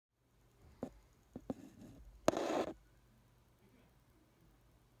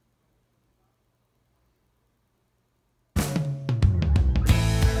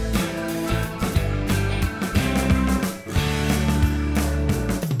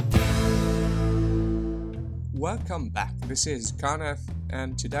Welcome back, this is Kana,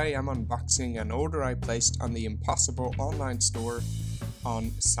 and today I'm unboxing an order I placed on the Impossible online store on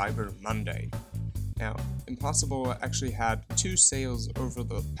Cyber Monday. Now, Impossible actually had two sales over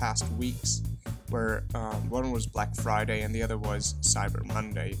the past weeks, where one was Black Friday and the other was Cyber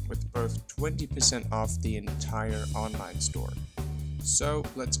Monday, with both 20% off the entire online store. So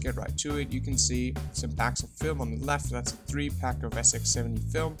let's get right to it. You can see some packs of film on the left. That's a 3-pack of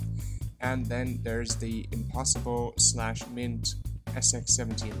SX70 film. And then there's the Impossible/Mint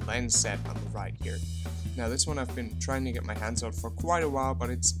SX70 lens set on the right here. Now this one I've been trying to get my hands on for quite a while,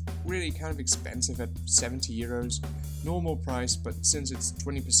 but it's really kind of expensive at 70 euros. Normal price, but since it's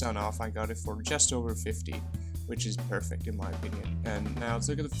 20% off, I got it for just over 50, which is perfect in my opinion. And now let's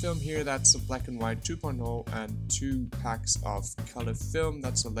look at the film here. That's a black and white 2.0 and 2 packs of color film.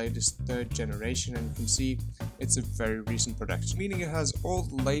 That's the latest 3rd generation, and you can see it's a very recent production, meaning it has all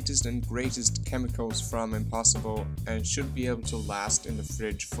the latest and greatest chemicals from Impossible and should be able to last in the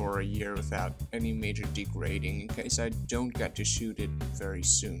fridge for a year without any major degrading in case I don't get to shoot it very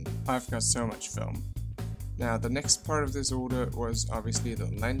soon. I've got so much film. Now the next part of this order was obviously the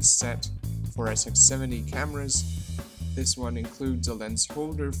lens set for SX70 cameras. This one includes a lens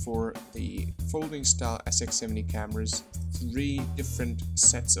holder for the folding style SX70 cameras, 3 different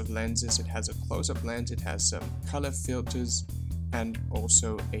sets of lenses. It has a close-up lens, it has some color filters, and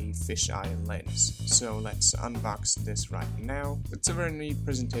also a fisheye lens. So let's unbox this right now. It's a very neat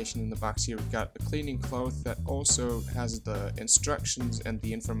presentation in the box here. We've got a cleaning cloth that also has the instructions and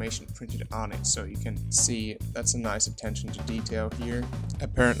the information printed on it, so you can see that's a nice attention to detail here.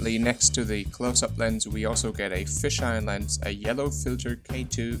 Apparently next to the close-up lens we also get a fisheye lens, a yellow filter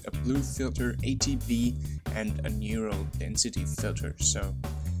K2, a blue filter ATB, and a neural density filter. So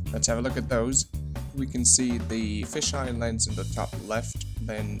let's have a look at those. We can see the fisheye lens in the top left,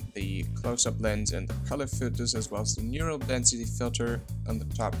 then the close-up lens and the color filters, as well as the neural density filter on the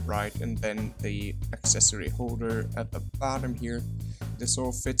top right, and then the accessory holder at the bottom here. This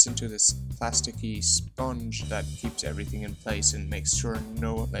all fits into this plasticky sponge that keeps everything in place and makes sure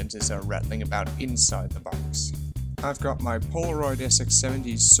no lenses are rattling about inside the box. I've got my Polaroid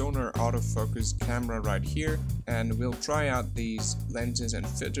SX70 sonar autofocus camera right here, and we'll try out these lenses and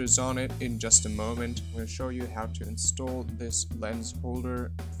filters on it in just a moment. I'm going to show you how to install this lens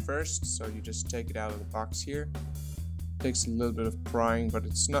holder first. So you just take it out of the box here. It takes a little bit of prying, but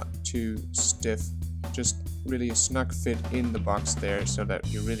it's not too stiff. Just really a snug fit in the box there so that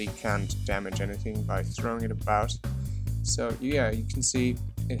you really can't damage anything by throwing it about. So yeah, you can see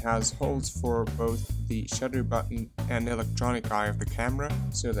it has holes for both the shutter button and electronic eye of the camera,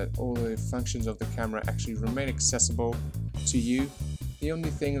 so that all the functions of the camera actually remain accessible to you. The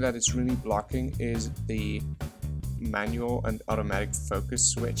only thing that is really blocking is the manual and automatic focus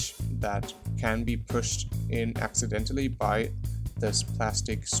switch that can be pushed in accidentally by this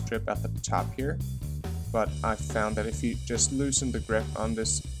plastic strip at the top here. But I've found that if you just loosen the grip on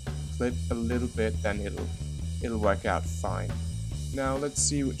this clip a little bit, then it'll work out fine. Now let's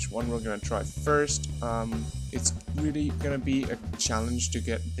see which one we're going to try first. It's really going to be a challenge to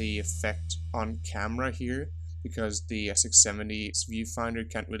get the effect on camera here, because the SX70's viewfinder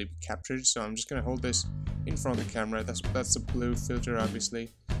can't really be captured. So I'm just going to hold this in front of the camera. That's the blue filter, obviously.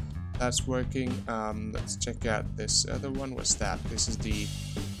 That's working. Let's check out this other one. What's that? This is the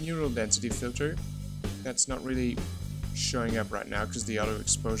neural density filter. That's not really showing up right now because the auto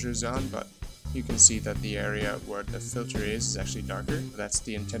exposure is on, but you can see that the area where the filter is actually darker. That's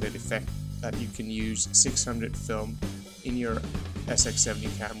the intended effect, that you can use 600 film in your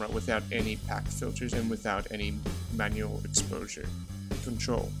SX70 camera without any pack filters and without any manual exposure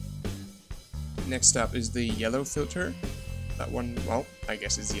control. Next up is the yellow filter. That one, well, I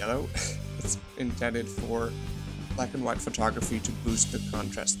guess is yellow. It's intended for black and white photography to boost the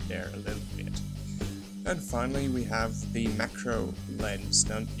contrast there a little bit. And finally we have the macro lens.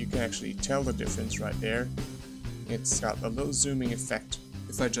 Now you can actually tell the difference right there. It's got a little zooming effect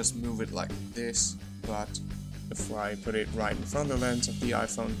if I just move it like this, but if I put it right in front of the lens of the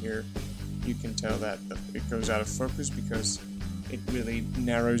iPhone here, you can tell that it goes out of focus because it really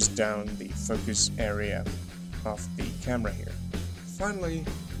narrows down the focus area of the camera here. Finally,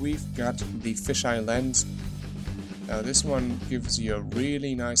 we've got the fisheye lens. Now this one gives you a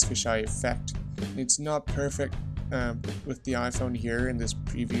really nice fisheye effect. It's not perfect with the iPhone here in this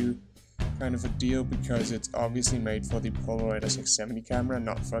preview kind of a deal, because it's obviously made for the Polaroid SX70 camera,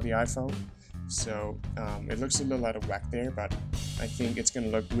 not for the iPhone. So it looks a little out of whack there, but I think it's going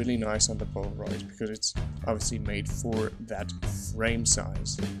to look really nice on the Polaroid because it's obviously made for that frame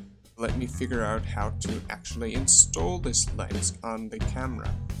size. Let me figure out how to actually install this lens on the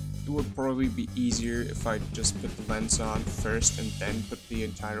camera. It would probably be easier if I just put the lens on first and then put the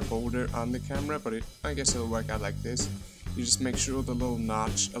entire holder on the camera, but I guess it'll work out like this. You just make sure the little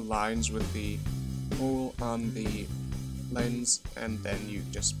notch aligns with the hole on the lens, and then you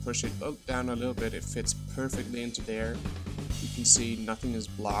just push it down a little bit. It fits perfectly into there. You can see nothing is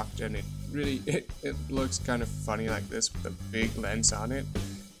blocked, and it really it looks kind of funny like this with a big lens on it,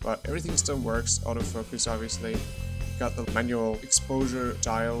 but everything still works. Autofocus, obviously. Got the manual exposure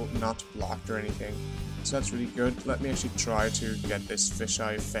dial not blocked or anything, so that's really good. Let me actually try to get this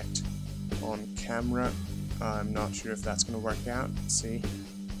fisheye effect on camera. I'm not sure if that's going to work out. Let's see.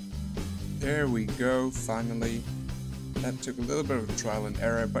 There we go, finally. That took a little bit of trial and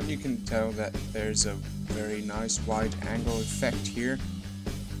error, but you can tell that there's a very nice wide angle effect here.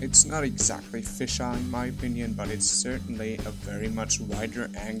 It's not exactly fisheye in my opinion, but it's certainly a very much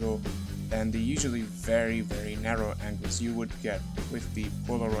wider angle than the usually very narrow angles you would get with the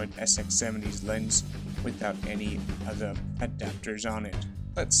Polaroid SX70's lens without any other adapters on it.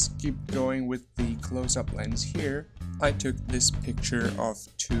 Let's keep going with the close-up lens here. I took this picture of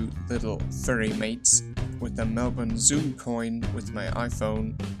two little furry mates with a Melbourne Zoom coin with my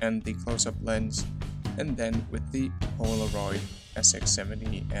iPhone and the close-up lens, and then with the Polaroid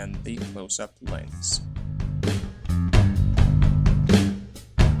SX70 and the close-up lens.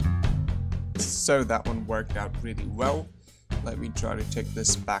 So that one worked out really well. Let me try to take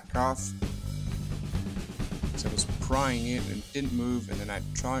this back off. So I was prying it and it didn't move, and then I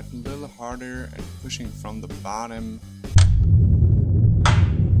tried a little harder and pushing from the bottom.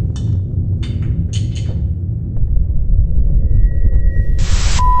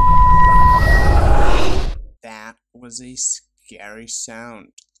 That was a scary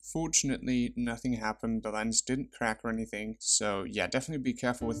sound. Fortunately, nothing happened, the lens didn't crack or anything, so yeah, definitely be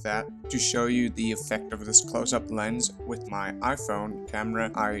careful with that. To show you the effect of this close-up lens with my iPhone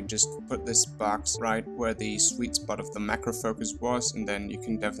camera, I just put this box right where the sweet spot of the macro focus was, and then you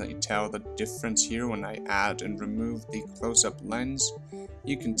can definitely tell the difference here when I add and remove the close-up lens.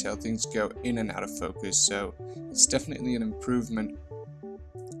 You can tell things go in and out of focus, so it's definitely an improvement.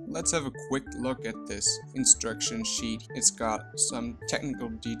 Let's have a quick look at this instruction sheet. It's got some technical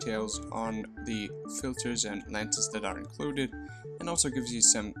details on the filters and lenses that are included, and also gives you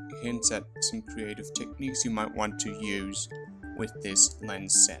some hints at some creative techniques you might want to use with this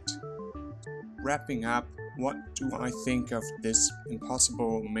lens set. Wrapping up, what do I think of this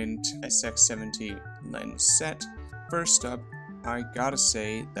Impossible Mint SX70 lens set? First up, I gotta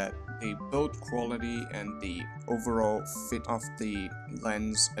say that the build quality and the overall fit of the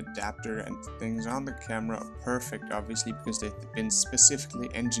lens adapter and things on the camera are perfect, obviously, because they've been specifically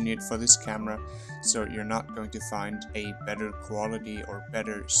engineered for this camera, so you're not going to find a better quality or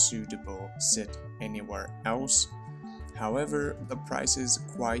better suitable set anywhere else. However, the price is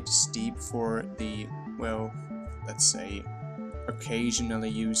quite steep for the, well, let's say,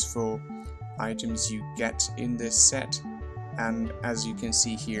 occasionally useful items you get in this set. And as you can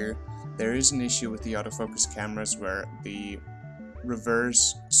see here, there is an issue with the autofocus cameras where the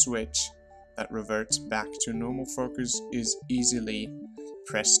reverse switch that reverts back to normal focus is easily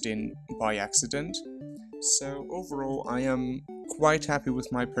pressed in by accident. So overall, I am quite happy with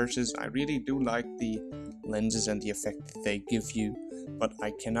my purchase. I really do like the lenses and the effect that they give you, but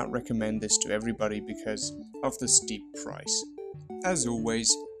I cannot recommend this to everybody because of the steep price. As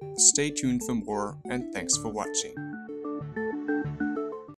always, stay tuned for more, and thanks for watching.